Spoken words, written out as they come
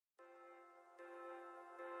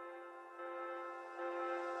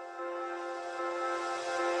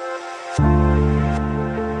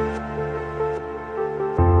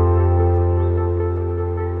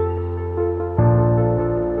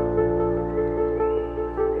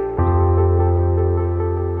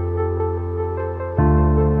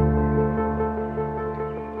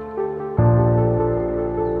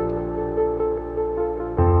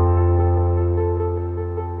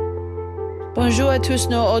Bonjour à tous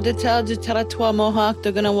nos auditeurs du territoire Mohawk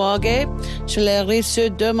de Ganawagé, sur les rives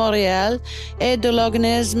sud de Montréal et de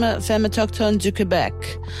l'organisme Femmes autochtones du Québec.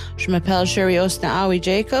 Je m'appelle Sherry Osna-Awi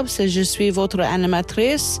Jacobs et je suis votre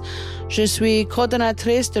animatrice. Je suis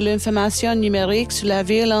coordonnatrice de l'information numérique sur la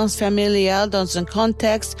violence familiale dans un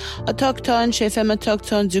contexte autochtone chez Femmes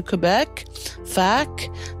autochtones du Québec, FAC,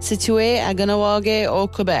 situé à Ganawagé au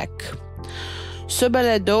Québec. Ce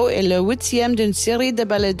balado est le 8e d'une série de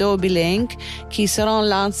balados bilingues qui seront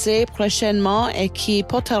lancés prochainement et qui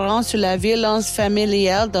porteront sur la violence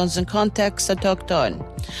familiale dans un contexte autochtone.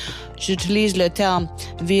 J'utilise le terme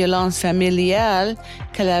violence familiale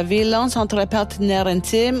car la violence entre partenaires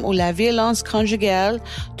intimes ou la violence conjugale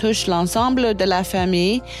touche l'ensemble de la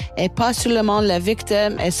famille et pas seulement la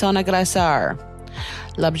victime et son agresseur.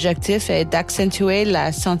 L'objectif est d'accentuer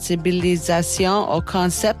la sensibilisation au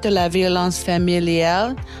concept de la violence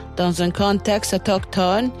familiale dans un contexte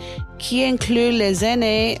autochtone qui inclut les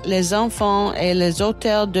aînés, les enfants et les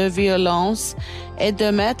auteurs de violences et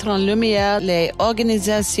de mettre en lumière les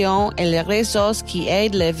organisations et les réseaux qui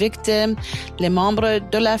aident les victimes, les membres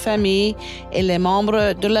de la famille et les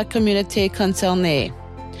membres de la communauté concernée.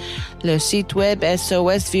 Le site web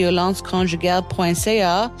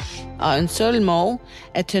sosviolenceconjugale.ca, en un seul mot,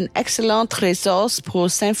 est une excellente ressource pour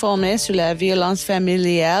s'informer sur la violence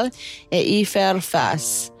familiale et y faire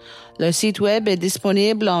face. Le site web est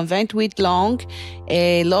disponible en 28 langues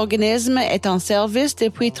et l'organisme est en service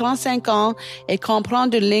depuis 35 ans et comprend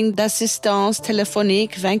une ligne d'assistance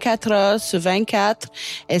téléphonique 24 heures sur 24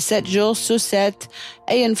 et 7 jours sur 7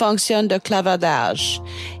 et une fonction de clavardage.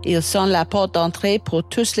 Ils sont la porte d'entrée pour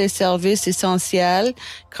tous les services essentiels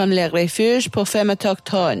comme les refuges pour femmes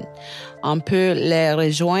autochtones. On peut les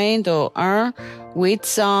rejoindre au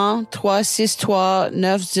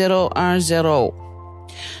 1-800-363-9010.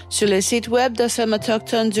 Sur le site web de Femmes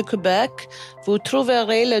autochtones du Québec, vous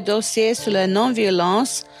trouverez le dossier sur la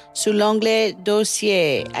non-violence sous l'onglet «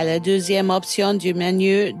 Dossier » à la deuxième option du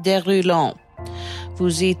menu déroulant.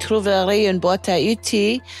 Vous y trouverez une boîte à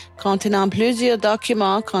outils contenant plusieurs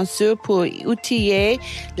documents conçus pour outiller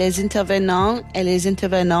les intervenants et les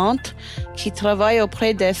intervenantes qui travaillent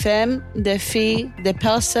auprès des femmes, des filles, des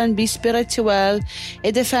personnes bispirituelles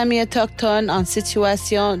et des familles autochtones en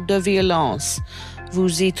situation de violence.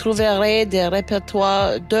 Vous y trouverez des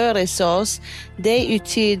répertoires de ressources, des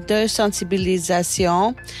outils de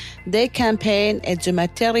sensibilisation, des campagnes et du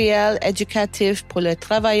matériel éducatif pour les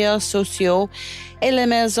travailleurs sociaux et les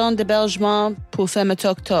maisons d'hébergement pour femmes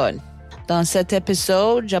autochtones. Dans cet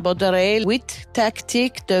épisode, j'aborderai 8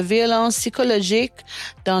 tactiques de violence psychologique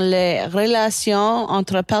dans les relations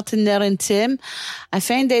entre partenaires intimes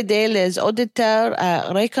afin d'aider les auditeurs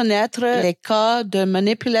à reconnaître les cas de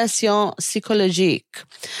manipulation psychologique.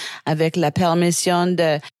 Avec la permission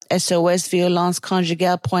de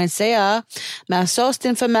sosviolenceconjugale.ca, ma source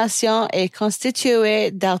d'information est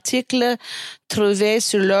constituée d'articles trouvés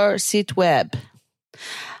sur leur site web.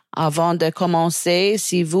 Avant de commencer,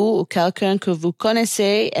 si vous ou quelqu'un que vous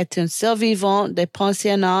connaissez est un survivant des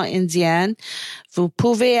pensionnats indiens, vous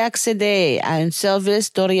pouvez accéder à un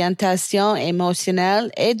service d'orientation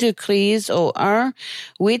émotionnelle et de crise au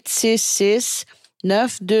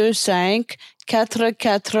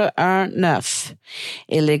 1-866-925-4419.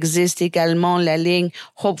 Il existe également la ligne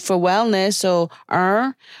Hope for Wellness au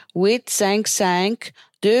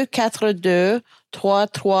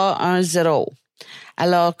 1-855-242-3310.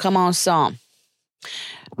 Alors, commençons.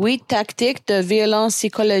 8 tactiques de violence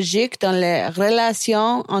psychologique dans les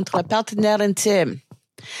relations entre partenaires intimes.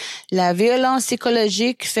 La violence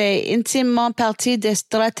psychologique fait intimement partie des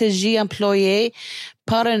stratégies employées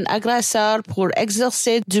par un agresseur pour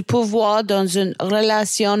exercer du pouvoir dans une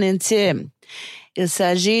relation intime. Il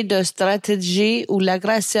s'agit de stratégies où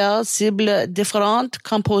l'agresseur cible différentes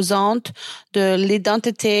composantes de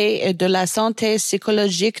l'identité et de la santé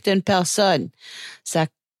psychologique d'une personne. Sa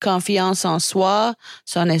confiance en soi,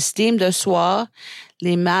 son estime de soi,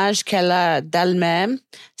 l'image qu'elle a d'elle-même,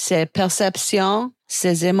 ses perceptions,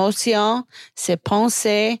 ses émotions, ses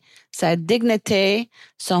pensées, sa dignité,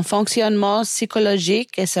 son fonctionnement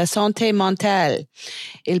psychologique et sa santé mentale.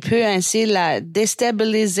 Il peut ainsi la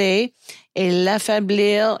déstabiliser et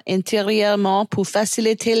l'affaiblir intérieurement pour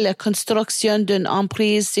faciliter la construction d'une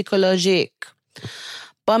emprise psychologique.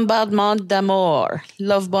 Bombardement d'amour,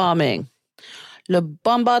 love bombing. Le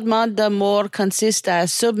bombardement d'amour consiste à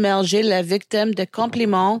submerger la victime de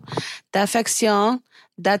compliments, d'affection,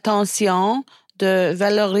 d'attention, de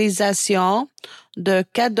valorisation, de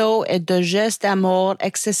cadeaux et de gestes d'amour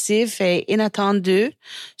excessifs et inattendus,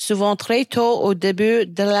 souvent très tôt au début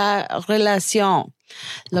de la relation.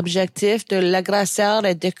 L'objectif de l'agresseur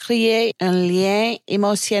est de créer un lien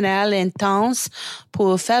émotionnel intense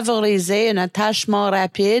pour favoriser un attachement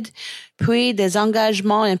rapide, puis des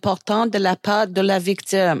engagements importants de la part de la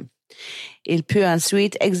victime. Il peut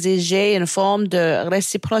ensuite exiger une forme de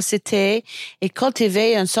réciprocité et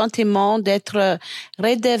cultiver un sentiment d'être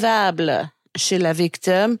redevable chez la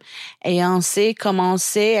victime et ainsi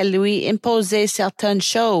commencer à lui imposer certaines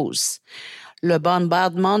choses. Le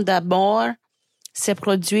bombardement d'amour se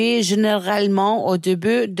produit généralement au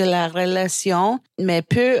début de la relation, mais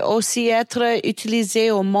peut aussi être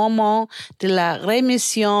utilisé au moment de la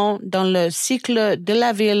rémission dans le cycle de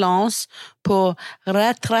la violence pour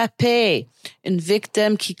rattraper une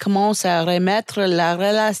victime qui commence à remettre la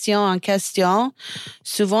relation en question,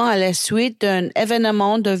 souvent à la suite d'un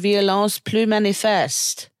événement de violence plus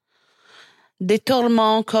manifeste.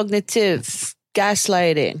 Détournement cognitif,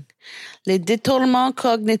 gaslighting. Le détournement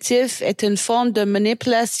cognitif est une forme de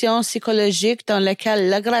manipulation psychologique dans laquelle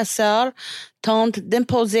l'agresseur tente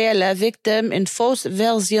d'imposer à la victime une fausse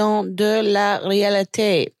version de la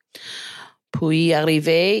réalité. Pour y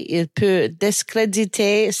arriver, il peut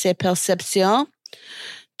discréditer ses perceptions.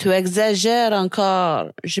 Tu exagères encore,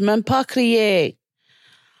 j'ai même pas crié.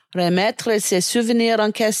 Remettre ses souvenirs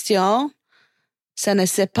en question, ça ne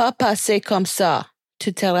s'est pas passé comme ça.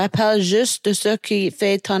 Tu te rappelles juste de ce qui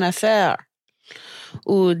fait ton affaire.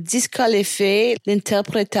 Ou disqualifier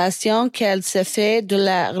l'interprétation qu'elle se fait de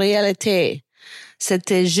la réalité.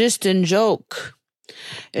 C'était juste une joke.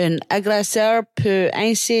 Un agresseur peut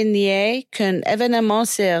insinuer qu'un événement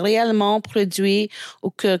s'est réellement produit ou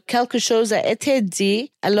que quelque chose a été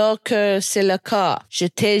dit alors que c'est le cas. Je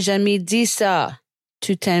t'ai jamais dit ça.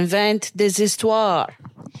 Tu t'inventes des histoires.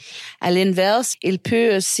 À l'inverse, il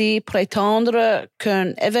peut aussi prétendre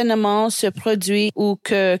qu'un événement se produit ou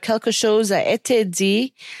que quelque chose a été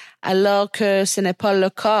dit alors que ce n'est pas le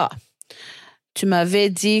cas. Tu m'avais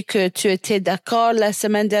dit que tu étais d'accord la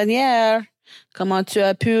semaine dernière. Comment tu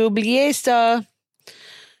as pu oublier ça?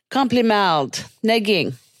 Complimand,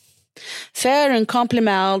 negging. Faire un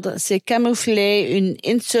compliment, c'est camoufler une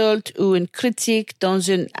insulte ou une critique dans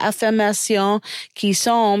une affirmation qui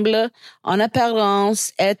semble, en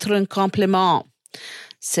apparence, être un compliment.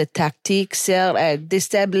 Cette tactique sert à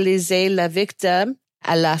déstabiliser la victime,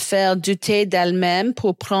 à la faire douter d'elle-même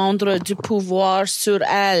pour prendre du pouvoir sur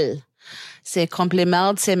elle. Ces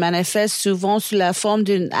compliments se manifestent souvent sous la forme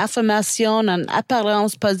d'une affirmation en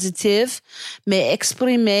apparence positive, mais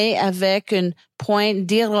exprimée avec une pointe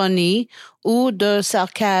d'ironie ou de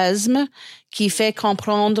sarcasme qui fait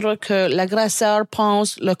comprendre que l'agresseur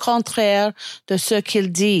pense le contraire de ce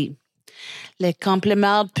qu'il dit. Les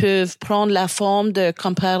compliments peuvent prendre la forme de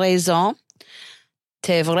comparaison.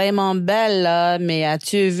 T'es vraiment belle là, mais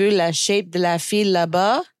as-tu vu la shape de la fille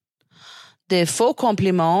là-bas? Des faux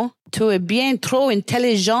compliments. Tu es bien trop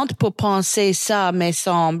intelligente pour penser ça, me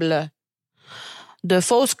semble. De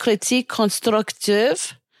fausses critiques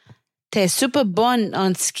constructives. T'es super bonne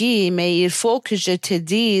en ski, mais il faut que je te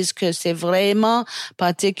dise que c'est vraiment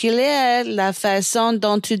particulier la façon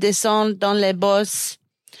dont tu descends dans les bosses.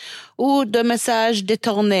 Ou de messages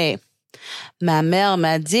détournés. Ma mère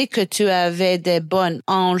m'a dit que tu avais des bonnes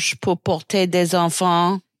hanches pour porter des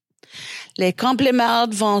enfants. Les compliments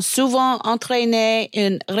vont souvent entraîner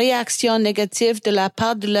une réaction négative de la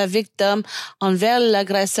part de la victime envers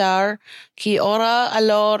l'agresseur qui aura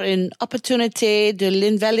alors une opportunité de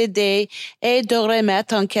l'invalider et de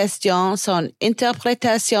remettre en question son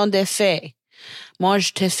interprétation des faits. Moi,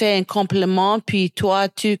 je te fais un compliment puis toi,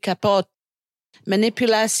 tu capotes.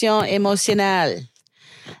 Manipulation émotionnelle.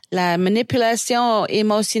 La manipulation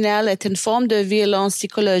émotionnelle est une forme de violence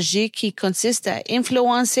psychologique qui consiste à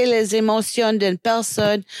influencer les émotions d'une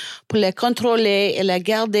personne pour les contrôler et les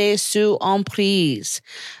garder sous emprise.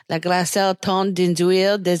 L'agresseur tente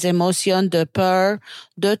d'induire des émotions de peur,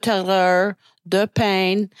 de terreur, de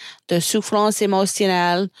peine, de souffrance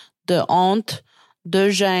émotionnelle, de honte, de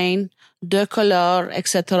gêne, de colère,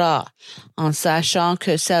 etc., en sachant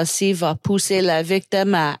que celle-ci va pousser la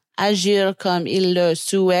victime à agir comme il le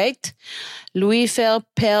souhaite, lui faire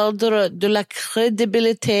perdre de la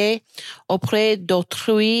crédibilité auprès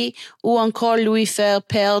d'autrui ou encore lui faire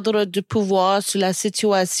perdre du pouvoir sur la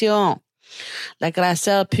situation.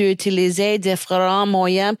 L'agresseur peut utiliser différents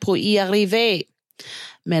moyens pour y arriver.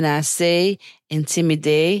 Menacer,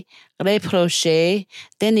 intimider, reprocher,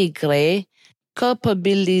 dénigrer,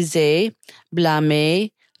 culpabiliser,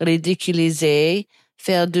 blâmer, ridiculiser,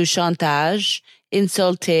 faire du chantage,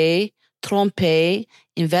 insulter, tromper,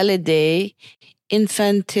 invalider,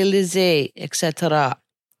 infantiliser, etc.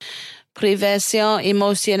 Privation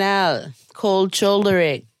émotionnelle, cold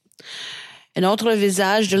shouldering. Un autre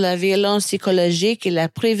visage de la violence psychologique est la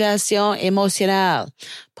privation émotionnelle,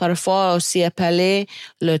 parfois aussi appelée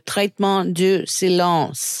le traitement du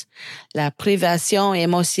silence. La privation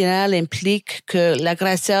émotionnelle implique que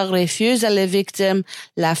l'agresseur refuse à la victime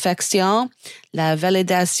l'affection, la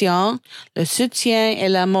validation, le soutien et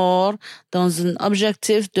l'amour dans un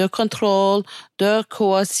objectif de contrôle, de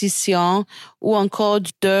coercition ou encore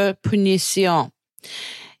de punition.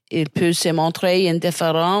 Il peut se montrer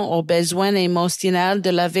indifférent aux besoins émotionnels de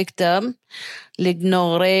la victime,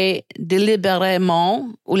 l'ignorer délibérément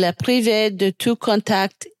ou la priver de tout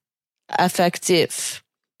contact affectif.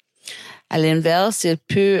 À l'inverse, il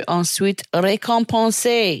peut ensuite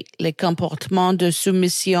récompenser les comportements de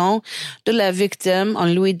soumission de la victime en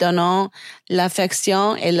lui donnant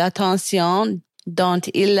l'affection et l'attention dont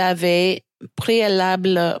il l'avait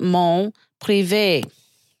préalablement privé.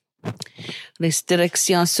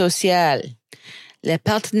 Restriction sociale. Les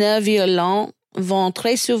partenaires violents vont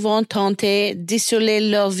très souvent tenter d'isoler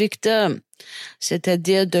leur victime,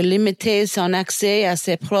 c'est-à-dire de limiter son accès à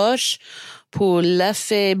ses proches pour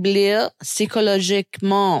l'affaiblir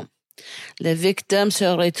psychologiquement. La victime se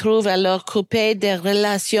retrouve alors coupée des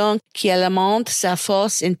relations qui alimentent sa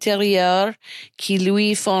force intérieure, qui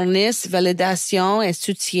lui fournissent validation et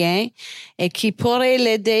soutien et qui pourraient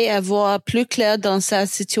l'aider à voir plus clair dans sa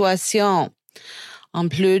situation. En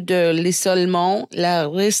plus de l'isolement, la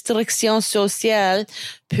restriction sociale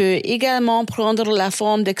peut également prendre la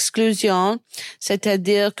forme d'exclusion,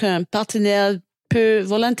 c'est-à-dire qu'un partenaire peut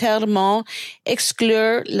volontairement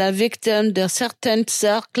exclure la victime de certains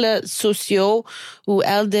cercles sociaux où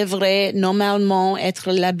elle devrait normalement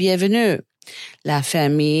être la bienvenue. La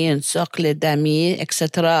famille, un cercle d'amis, etc.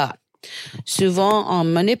 Souvent en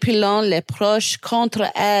manipulant les proches contre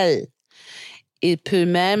elle. Il peut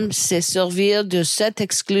même se servir de cette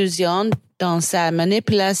exclusion dans sa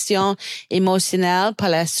manipulation émotionnelle par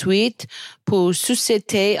la suite pour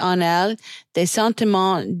susciter en elle des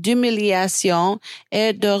sentiments d'humiliation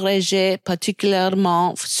et de rejet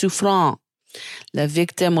particulièrement souffrants. La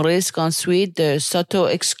victime risque ensuite de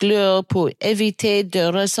s'auto-exclure pour éviter de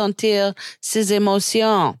ressentir ses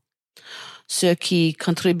émotions, ce qui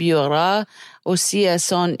contribuera aussi à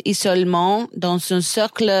son isolement dans un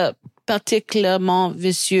cercle particulièrement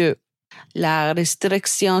vicieux. La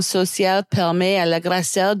restriction sociale permet à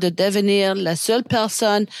l'agresseur de devenir la seule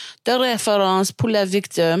personne de référence pour la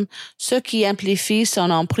victime, ce qui amplifie son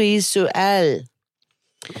emprise sur elle.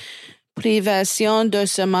 Privation de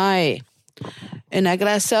sommeil. Un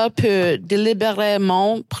agresseur peut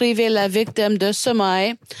délibérément priver la victime de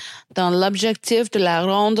sommeil dans l'objectif de la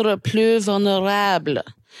rendre plus vulnérable.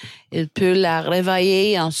 Il peut la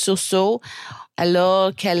réveiller en sursaut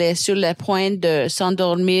alors qu'elle est sur le point de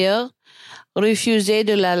s'endormir, refuser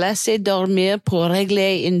de la laisser dormir pour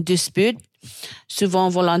régler une dispute, souvent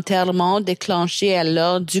volontairement déclenchée à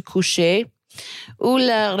l'heure du coucher, ou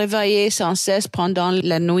la réveiller sans cesse pendant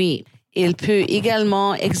la nuit. Il peut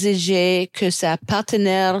également exiger que sa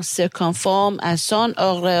partenaire se conforme à son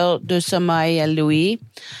horaire de sommeil à lui,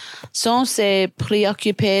 sans se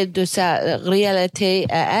préoccuper de sa réalité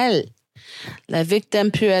à elle. La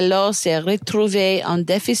victime peut alors se retrouver en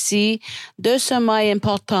déficit de sommeil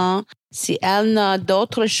important si elle n'a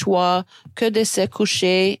d'autre choix que de se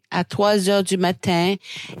coucher à 3 heures du matin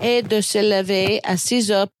et de se lever à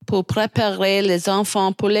 6 heures pour préparer les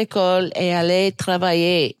enfants pour l'école et aller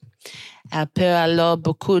travailler. Elle peut alors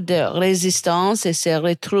beaucoup de résistance et se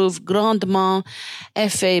retrouve grandement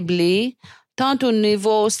affaiblie, tant au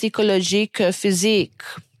niveau psychologique que physique.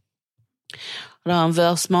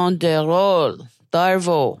 Renversement de rôle,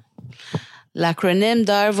 DARVO. L'acronyme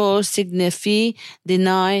DARVO signifie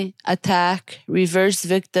Deny, Attack, Reverse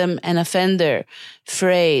Victim and Offender,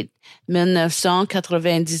 Freud,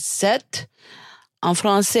 1997. En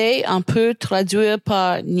français, on peut traduire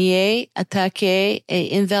par nier, attaquer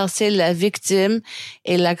et inverser la victime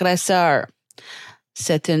et l'agresseur.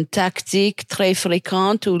 C'est une tactique très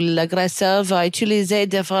fréquente où l'agresseur va utiliser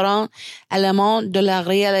différents éléments de la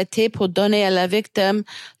réalité pour donner à la victime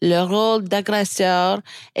le rôle d'agresseur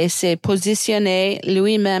et se positionner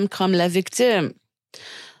lui-même comme la victime.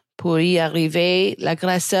 Pour y arriver,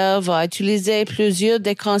 l'agresseur va utiliser plusieurs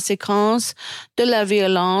des conséquences de la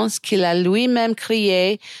violence qu'il a lui-même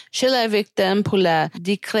créée chez la victime pour la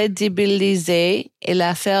décrédibiliser et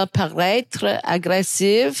la faire paraître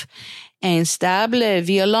agressive, instable et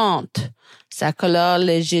violente. Sa colère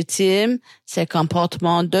légitime, ses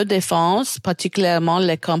comportements de défense, particulièrement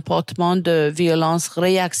les comportements de violence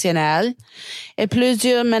réactionnelle, et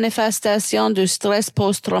plusieurs manifestations de stress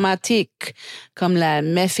post-traumatique, comme la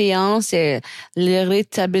méfiance et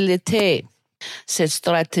l'irritabilité. Cette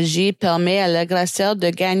stratégie permet à l'agresseur de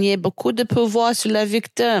gagner beaucoup de pouvoir sur la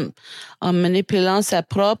victime en manipulant sa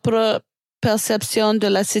propre perception de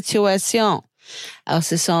la situation. Elle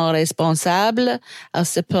se sent responsable, elle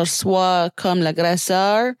se perçoit comme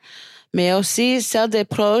l'agresseur, mais aussi celle des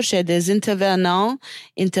proches et des intervenantes.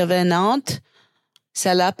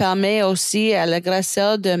 Cela permet aussi à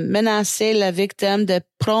l'agresseur de menacer la victime de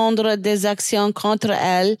prendre des actions contre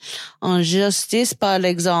elle en justice, par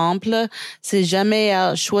exemple, si jamais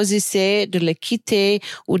elle choisissait de le quitter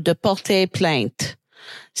ou de porter plainte.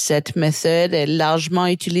 Cette méthode est largement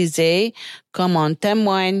utilisée, comme en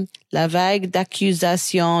témoigne la vague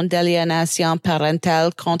d'accusations d'aliénation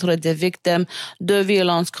parentale contre des victimes de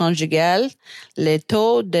violences conjugales, les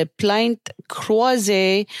taux de plaintes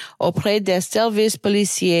croisés auprès des services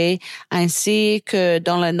policiers, ainsi que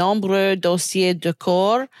dans les nombreux dossiers de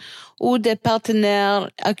corps où des partenaires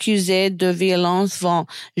accusés de violence vont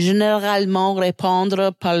généralement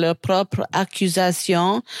répondre par leurs propres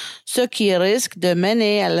accusations, ce qui risque de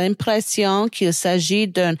mener à l'impression qu'il s'agit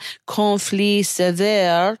d'un conflit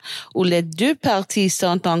sévère où les deux parties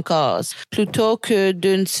sont en cause, plutôt que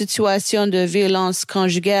d'une situation de violence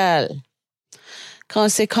conjugale.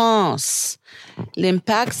 Conséquence.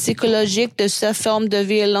 L'impact psychologique de cette forme de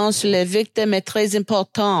violence sur les victimes est très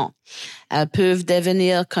important. Elles peuvent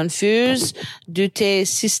devenir confuses, douter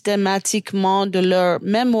systématiquement de leur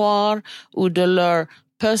mémoire ou de leur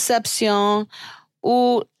perception,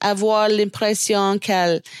 ou avoir l'impression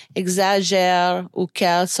qu'elles exagèrent ou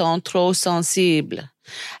qu'elles sont trop sensibles.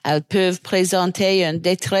 Elles peuvent présenter une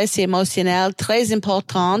détresse émotionnelle très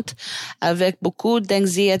importante avec beaucoup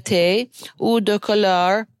d'anxiété ou de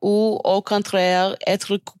colère ou au contraire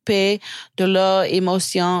être coupées de leurs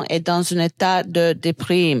émotions et dans un état de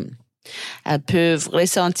déprime. Elles peuvent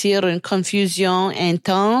ressentir une confusion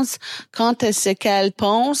intense quant à ce qu'elles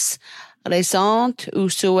pensent, ressentent ou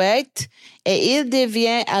souhaitent, et il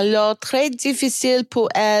devient alors très difficile pour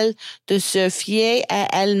elles de se fier à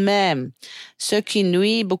elles-mêmes, ce qui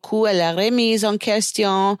nuit beaucoup à la remise en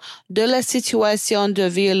question de la situation de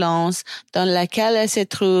violence dans laquelle elles se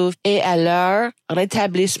trouvent et à leur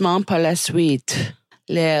rétablissement par la suite.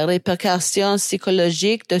 Les répercussions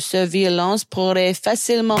psychologiques de cette violence pourraient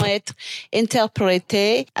facilement être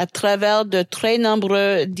interprétées à travers de très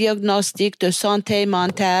nombreux diagnostics de santé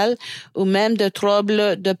mentale ou même de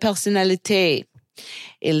troubles de personnalité.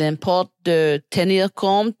 Il importe de tenir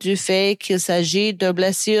compte du fait qu'il s'agit de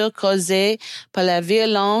blessures causées par la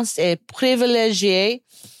violence et privilégier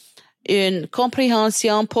une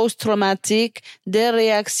compréhension post-traumatique des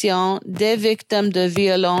réactions des victimes de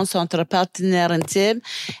violences entre partenaires intimes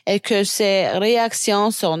et que ces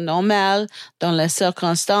réactions sont normales dans les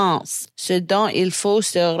circonstances. Ce dont il faut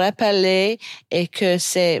se rappeler est que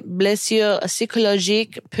ces blessures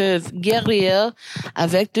psychologiques peuvent guérir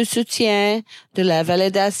avec du soutien, de la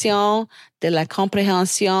validation, de la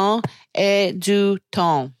compréhension et du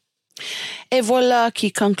temps. Et voilà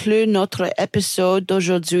qui conclut notre épisode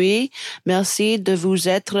d'aujourd'hui. Merci de vous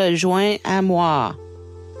être joints à moi.